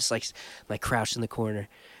hiding. I'm just like crouched in the corner.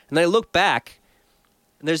 And then I look back,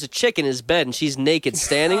 and there's a chick in his bed, and she's naked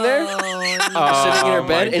standing there, sitting in her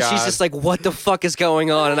bed, and she's just like, what the fuck is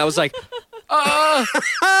going on? And I was like,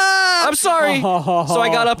 I'm sorry. So I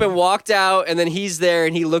got up and walked out, and then he's there,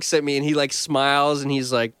 and he looks at me, and he like smiles, and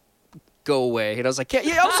he's like, go away. And I was like,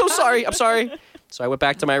 yeah, I'm so sorry. I'm sorry. So I went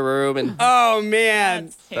back to my room, and Oh man,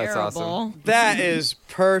 That's terrible. That's awesome. that is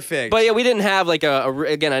perfect. but yeah, we didn't have like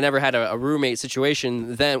again, I never had a roommate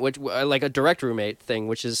situation then, which like a direct roommate thing,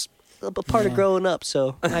 which is a part of growing up.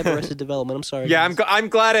 So I have Arrested Development. I'm sorry. Yeah, guys. I'm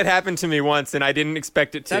glad it happened to me once, and I didn't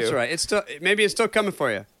expect it to. That's right. Maybe it's still coming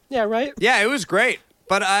for you. Yeah, right. Yeah, it was great.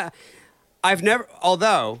 But I've never,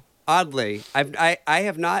 although oddly, I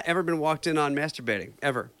have not ever been walked in on masturbating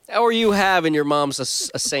ever. Or you have, and your mom's a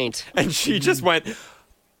saint. And she just went,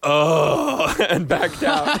 oh, and backed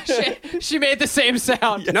out. she made the same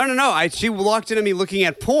sound. No. She walked into me looking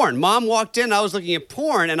at porn. Mom walked in. I was looking at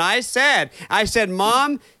porn, and I said,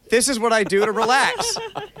 Mom, this is what I do to relax.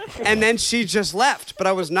 And then she just left. But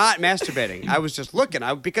I was not masturbating. I was just looking.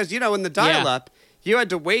 Because in the dial-up, you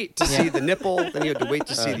had to wait to see the nipple, then you had to wait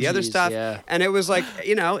to see the other stuff. Yeah. And it was like,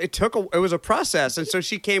 it was a process. And so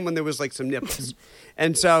she came when there was like some nipples.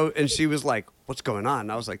 And she was like, what's going on?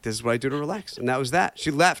 And I was like, this is what I do to relax. And that was that. She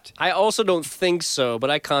left. I also don't think so, but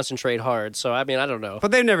I concentrate hard. So I mean, I don't know.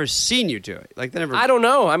 But they've never seen you do it. Like they never. I don't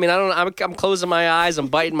know. I mean, I'm closing my eyes. I'm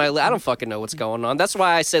biting my lip. I don't fucking know what's going on. That's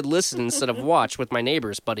why I said listen instead of watch with my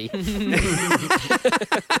neighbors, buddy.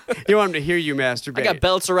 You want them to hear you masturbate. I got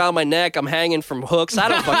belts around my neck. I'm hanging from hooks. I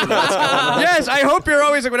don't fucking know what's going on. Yes, I hope you're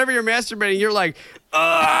always like, whenever you're masturbating, you're like,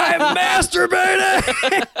 I'm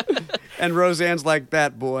masturbating. And Roseanne's like,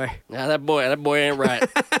 that boy. Nah, that boy ain't right.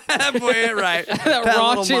 That boy ain't right. That little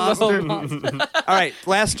raunchy monster. little monster. All right,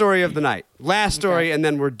 last story of the night. Last story, and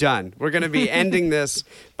then we're done. We're going to be ending this.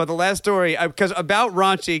 But the last story, because about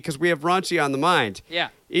raunchy, because we have raunchy on the mind. Yeah.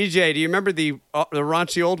 EJ, do you remember the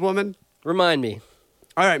raunchy old woman? Remind me.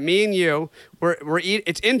 All right, me and you,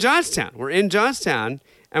 it's in Johnstown. We're in Johnstown,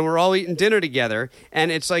 and we're all eating dinner together,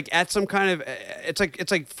 and it's like at some kind of, it's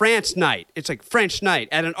like France night. It's like French night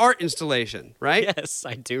at an art installation, right? Yes,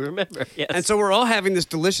 I do remember. Yes. And so we're all having this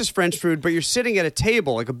delicious French food, but you're sitting at a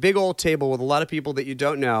table, like a big old table with a lot of people that you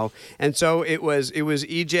don't know. And so it was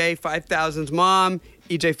EJ 5000's mom,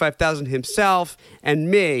 EJ 5000 himself and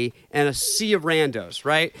me and a sea of randos,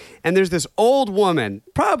 right? And there's this old woman,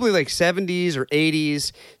 probably like 70s or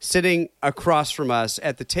 80s, sitting across from us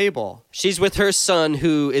at the table. She's with her son,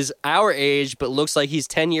 who is our age, but looks like he's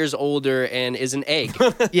 10 years older and is an egg.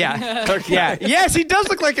 Yeah. Yeah. Yes, he does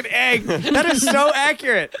look like an egg. That is so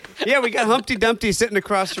accurate. Yeah, we got Humpty Dumpty sitting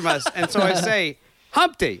across from us. And so I say,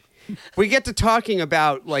 Humpty, we get to talking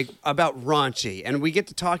about raunchy, and we get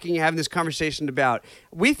to talking, having this conversation about,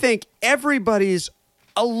 we think everybody's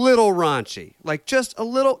a little raunchy. Like just a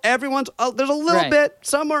little, there's a little Right. bit,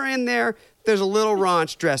 somewhere in there, there's a little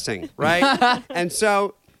raunch dressing, right? And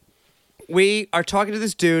so we are talking to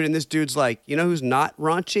this dude, and this dude's like, you know who's not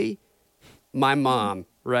raunchy? My mom,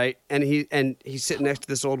 right? And he's sitting next to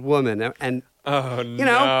this old woman, and Oh, you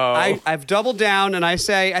know, I've doubled down, and I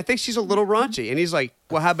say, I think she's a little raunchy. And he's like,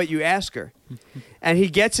 well, how about you ask her? And he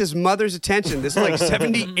gets his mother's attention, this like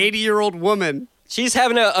 70, 80-year-old woman. She's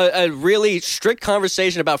having a really strict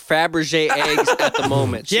conversation about Fabergé eggs at the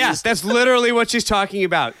moment. Yeah, She's- that's literally what she's talking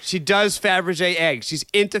about. She does Fabergé eggs. She's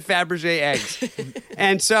into Fabergé eggs.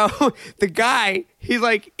 And so the guy, he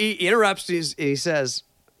interrupts, and he says,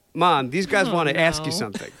 Mom, these guys want to ask you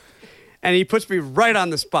something. And he puts me right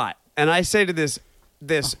on the spot. And I say to this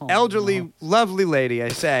elderly, lovely lady, I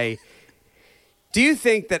say, do you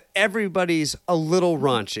think that everybody's a little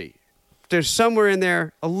raunchy? There's somewhere in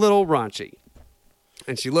there a little raunchy.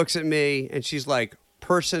 And she looks at me, and she's like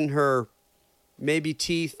pursing her maybe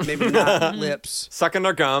teeth, maybe not lips. Sucking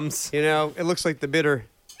their gums. You know, it looks like the bitter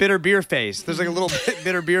beer face. There's like a little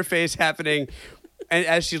bitter beer face happening. And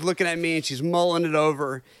as she's looking at me, and she's mulling it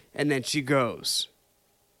over, and then she goes,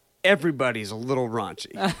 everybody's a little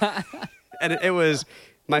raunchy. And it was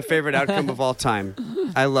my favorite outcome of all time.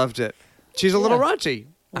 I loved it. She's a little raunchy.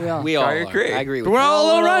 we all I are. agree. I agree with But we're you. all a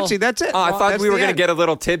little Well, raunchy. That's it. Oh, I thought That's we were the going to end. get a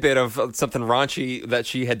little tidbit of something raunchy that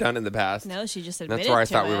she had done in the past. No, she just admitted That's where I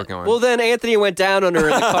to thought we it. were going. Well, then Anthony went down on her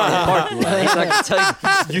in the car in the parking lot. He's not going to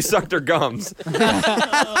tell you. You sucked her gums.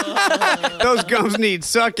 Those gums need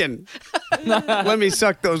sucking. Let me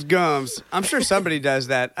suck those gums. I'm sure somebody does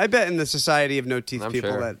that. I bet in the Society of No Teeth I'm people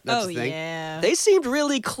sure. that's Oh the thing. yeah. They seemed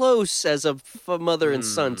really close as a mother and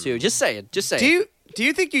son, too. Just say it. Just say it. Do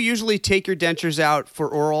you think you usually take your dentures out for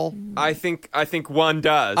oral? I think one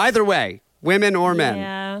does. Either way, women or men.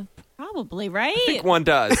 Yeah, probably right. I think one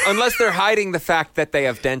does. Unless they're hiding the fact that they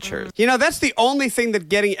have dentures. You know, that's the only thing that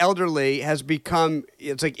getting elderly has become,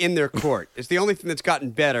 it's like in their court. It's the only thing that's gotten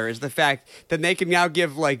better is the fact that they can now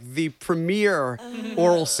give like the premier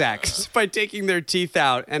oral sex by taking their teeth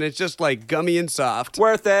out, and it's just like gummy and soft.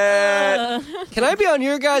 Worth it. Can I be on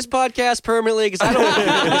your guys' podcast permanently? Because I don't want to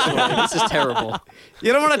do this one. This is terrible.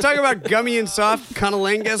 You don't want to talk about gummy and soft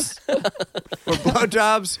cunnilingus or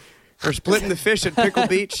blowjobs or splitting the fish at Pickle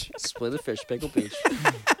Beach? Split the fish, Pickle Beach.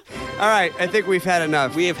 All right, I think we've had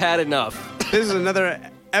enough. We have had enough. This is another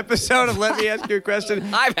episode of Let Me Ask You a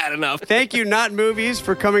Question. I've had enough. Thank you, Not Movies,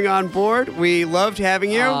 for coming on board. We loved having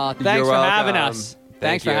you. Thanks You're for having welcome. us.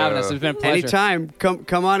 Thank Thanks for having you. us. It's been a pleasure. Anytime,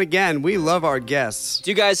 come on again. We love our guests. Do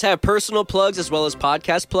you guys have personal plugs as well as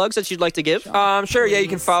podcast plugs that you'd like to give? Sure. Yeah, you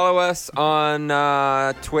can follow us on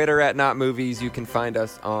Twitter at Not Movies. You can find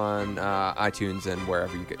us on iTunes and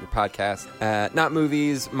wherever you get your podcasts. At Not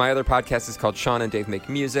Movies, my other podcast is called Sean and Dave Make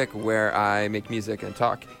Music, where I make music and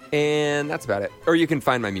talk. And that's about it. Or you can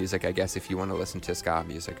find my music, I guess, if you want to listen to ska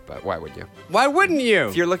music. But why would you? Why wouldn't you?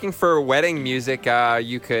 If you're looking for wedding music,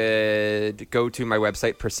 you could go to my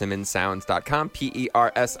website, persimmonsounds.com,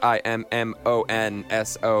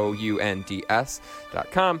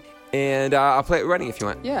 persimmonsounds.com, and I'll play at your wedding if you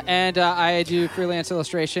want. Yeah, and I do freelance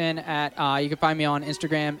illustration at, you can find me on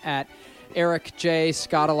Instagram at Eric J.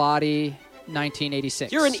 Scottalotti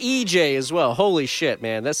 1986. You're an EJ as well. Holy shit,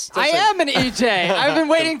 man. That's I am an EJ. I've been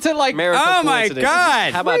waiting to like. Miracle Oh my coincidence.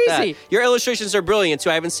 God. How about Crazy. that? Your illustrations are brilliant too.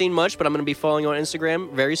 I haven't seen much, but I'm going to be following you on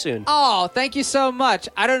Instagram very soon. Oh, thank you so much.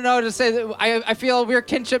 I don't know to say that. I feel we're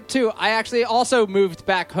kinship too. I actually also moved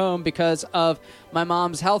back home because of my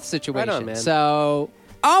mom's health situation. man. So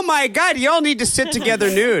Oh my God! Y'all need to sit together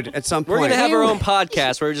nude at some We're point. going to have our own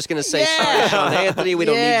podcast where we're just going to say, sorry, Sean Anthony, we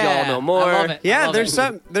don't need y'all no more. I love it. I Yeah, love there's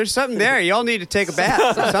it. there's something there. Y'all need to take a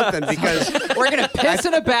bath or something because We're gonna piss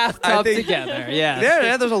in a I bathtub think- together.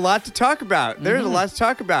 Yeah. there's a lot to talk about. There's a lot to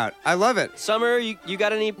talk about. I love it. Summer, you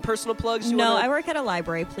got any personal plugs? You No, wanna- I work at a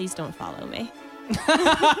library. Please don't follow me.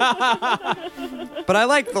 But I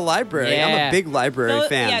like the library. I'm Yeah. a big library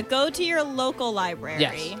fan. Yeah, go to your local library.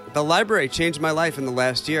 Yes. The library changed my life in the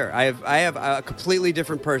last year. I have a completely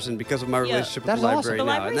different person because of my relationship with That's the awesome. library The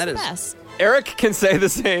now, library's and that the is best. Eric can say the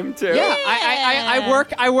same too. Yeah,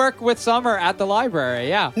 I work with Summer at the library.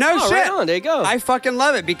 Yeah. No Oh, shit. right on. There you go. I fucking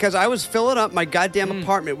love it because I was filling up my goddamn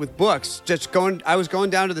apartment with books. I was going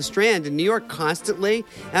down to the Strand in New York constantly,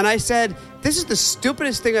 and I said, "This is the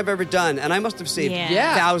stupidest thing I've ever done," and I must have saved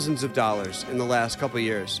Yeah. thousands of dollars in the last couple of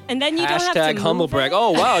years. And then you don't have to Hashtag move humble it. brag.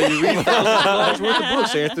 Oh, wow. You read $1,000 worth of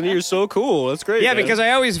books, Anthony. You're so cool. That's great. Yeah, man. because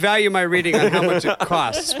I always value my reading on how much it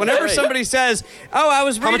costs. Whenever somebody says, "Oh, I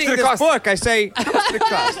was How much reading did it this cost?" book," I say, "How much did it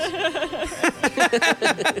cost?"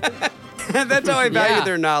 That's how I value Yeah.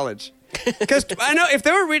 their knowledge. Because I know if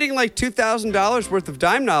they were reading like $2,000 worth of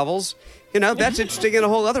dime novels, that's interesting in a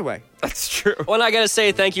whole other way. That's true. Well, and I got to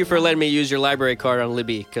say thank you for letting me use your library card on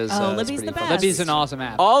Libby. Because Libby's the best. Libby's an awesome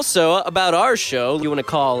app. Also, about our show, you want to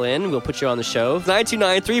call in, we'll put you on the show.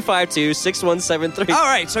 929-352-6173. All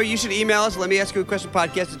right, so you should email us. Let me ask you a question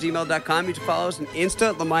podcast @gmail.com. You should follow us on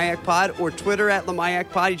Insta, Lamayak Pod, or Twitter @Lamayak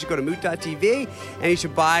Pod. You should go to moot.tv and you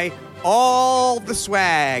should buy all the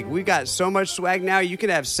swag. We got so much swag now. You can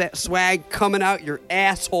have swag coming out your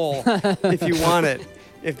asshole if you want it.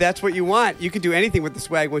 If that's what you want, you can do anything with the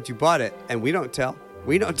swag once you bought it. And we don't tell.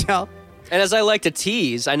 We don't tell. And as I like to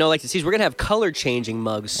tease, we're going to have color-changing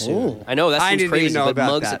mugs soon. Ooh. I know that I seems didn't even crazy, know but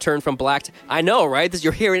about mugs that. that turn from black to... I know, right?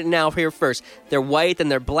 You're hearing it now here first. They're white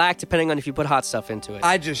and they're black, depending on if you put hot stuff into it.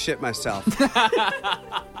 I just shit myself.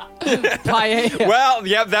 Paella. Well,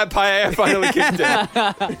 yep, that paella finally kicked in.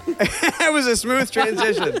 That was a smooth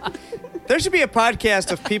transition. There should be a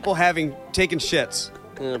podcast of people taken shits.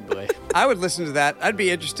 Oh, boy. I would listen to that. I'd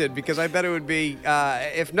be interested because I bet it would be,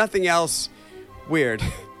 if nothing else, weird.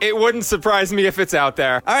 It wouldn't surprise me if it's out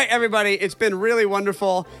there. All right, everybody, it's been really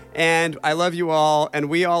wonderful, and I love you all, and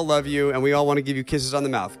we all love you, and we all want to give you kisses on the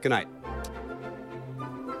mouth. Good night.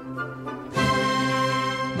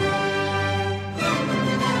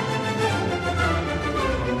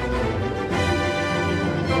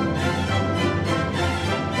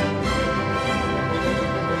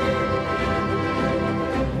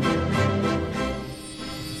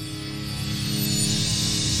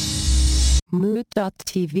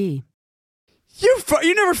 Mood.tv.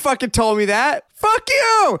 You never fucking told me that. Fuck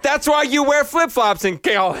you. That's why you wear flip-flops in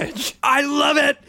college. I love it.